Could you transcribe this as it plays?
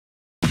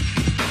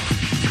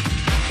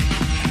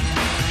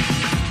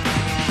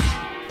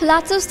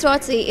Palazzo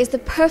Strozzi is the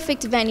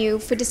perfect venue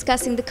for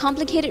discussing the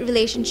complicated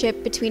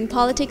relationship between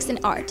politics and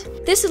art.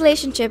 This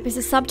relationship is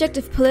the subject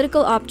of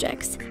Political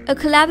Objects, a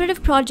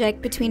collaborative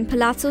project between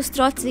Palazzo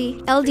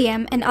Strozzi,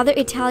 LDM, and other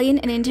Italian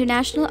and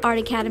international art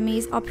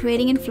academies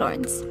operating in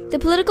Florence. The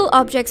Political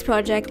Objects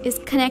project is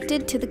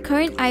connected to the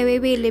current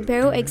Weiwei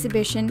Libero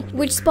exhibition,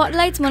 which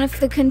spotlights one of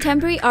the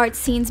contemporary art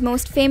scene's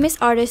most famous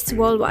artists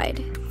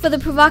worldwide. For the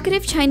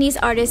provocative Chinese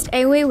artist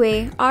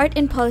Weiwei, art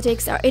and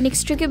politics are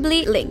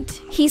inextricably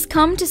linked. He's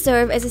come to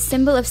serve as a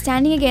symbol of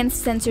standing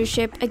against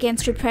censorship,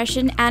 against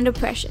repression and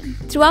oppression.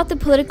 Throughout the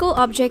Political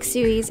Objects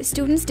series,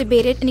 students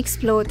debated and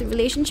explored the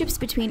relationships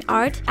between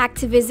art,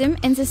 activism,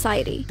 and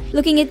society,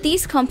 looking at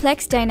these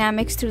complex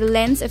dynamics through the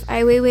lens of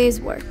Weiwei's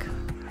work.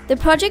 The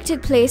project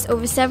took place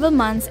over several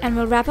months and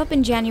will wrap up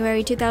in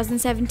January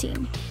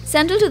 2017.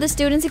 Central to the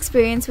students'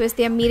 experience was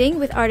their meeting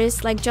with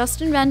artists like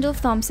Justin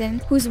Randolph Thompson,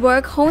 whose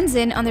work hones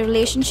in on the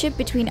relationship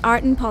between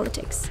art and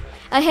politics.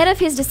 Ahead of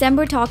his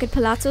December talk at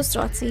Palazzo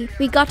Strozzi,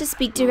 we got to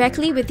speak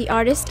directly with the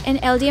artist and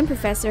LDM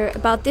professor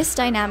about this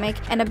dynamic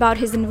and about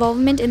his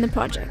involvement in the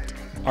project.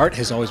 Art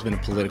has always been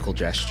a political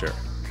gesture,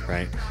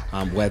 right?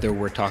 Whether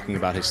we're talking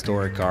about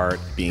historic art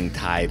being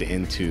tied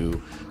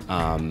into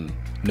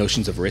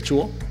notions of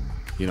ritual,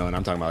 and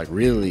I'm talking about like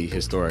really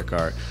historic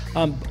art,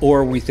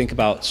 or we think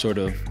about sort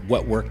of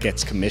what work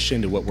gets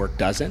commissioned and what work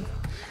doesn't.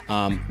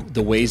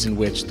 The ways in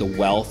which the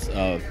wealth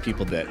of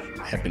people that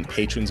have been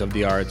patrons of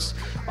the arts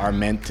are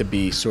meant to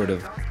be sort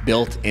of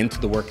built into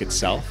the work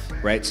itself,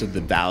 right? So the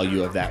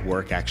value of that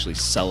work actually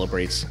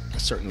celebrates a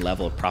certain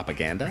level of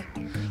propaganda.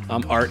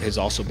 Art has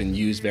also been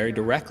used very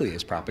directly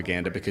as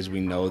propaganda because we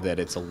know that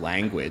it's a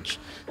language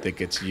that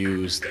gets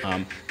used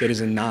that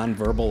is a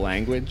nonverbal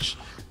language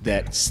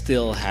that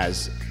still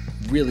has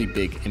really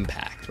big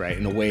impact, right,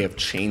 in a way of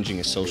changing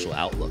a social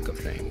outlook of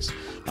things.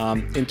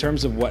 In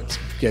terms of what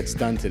gets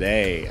done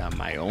today,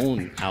 my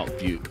own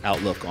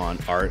outlook on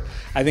art,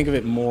 I think of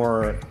it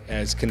more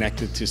as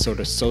connected to sort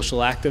of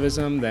social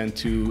activism than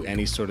to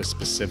any sort of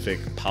specific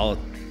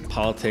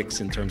politics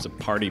in terms of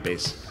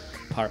party-based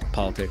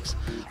politics.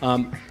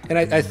 And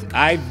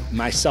I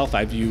myself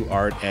view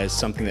art as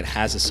something that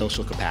has a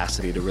social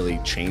capacity to really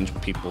change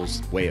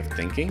people's way of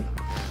thinking,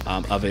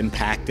 of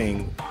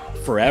impacting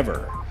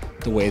forever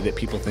the way that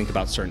people think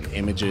about certain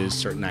images,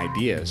 certain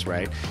ideas,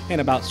 right?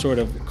 And about sort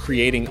of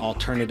creating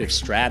alternative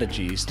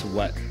strategies to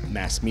what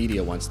mass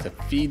media wants to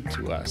feed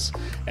to us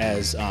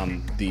as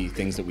the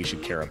things that we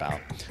should care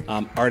about.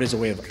 Art is a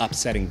way of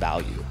upsetting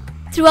value.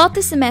 Throughout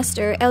the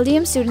semester,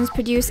 LDM students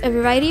produced a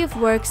variety of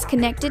works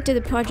connected to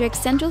the project's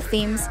central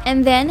themes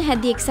and then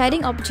had the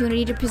exciting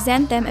opportunity to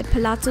present them at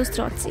Palazzo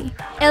Strozzi.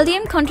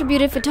 LDM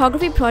contributed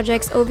photography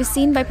projects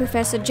overseen by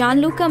Professor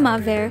Gianluca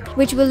Maver,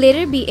 which will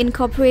later be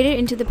incorporated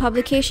into the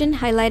publication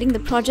highlighting the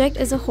project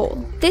as a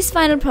whole. This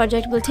final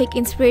project will take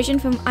inspiration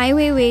from Ai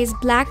Weiwei's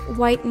Black,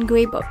 White and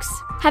Grey books.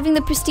 Having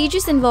the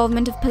prestigious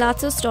involvement of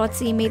Palazzo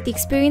Strozzi made the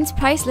experience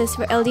priceless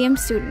for LDM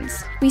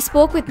students. We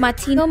spoke with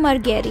Martino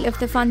Margheri of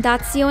the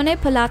Fondazione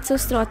Palazzo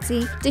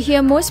Strozzi to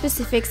hear more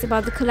specifics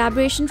about the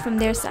collaboration from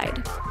their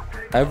side.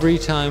 Every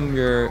time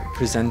we're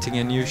presenting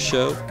a new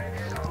show,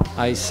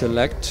 I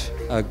select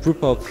a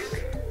group of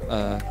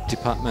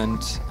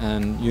departments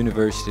and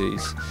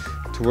universities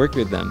to work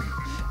with them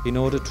in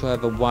order to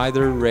have a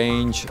wider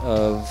range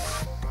of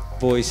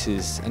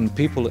voices and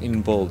people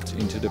involved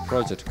into the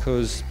project,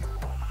 because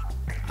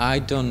I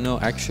don't know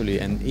actually,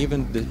 and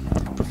even the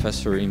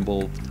professor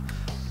involved,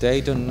 they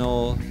don't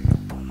know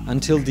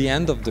until the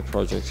end of the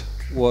project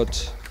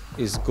what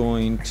is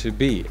going to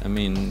be. I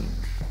mean,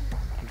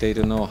 they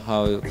don't know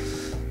how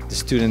the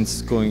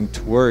students going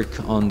to work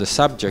on the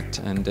subject,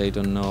 and they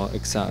don't know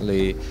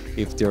exactly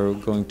if they're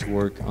going to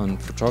work on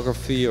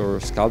photography or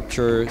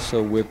sculpture.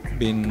 So we've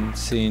been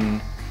seeing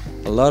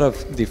a lot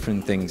of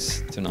different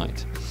things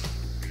tonight.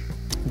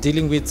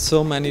 Dealing with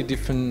so many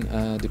different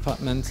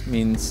departments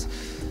means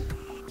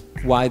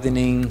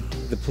widening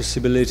the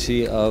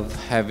possibility of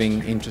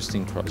having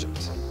interesting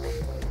projects.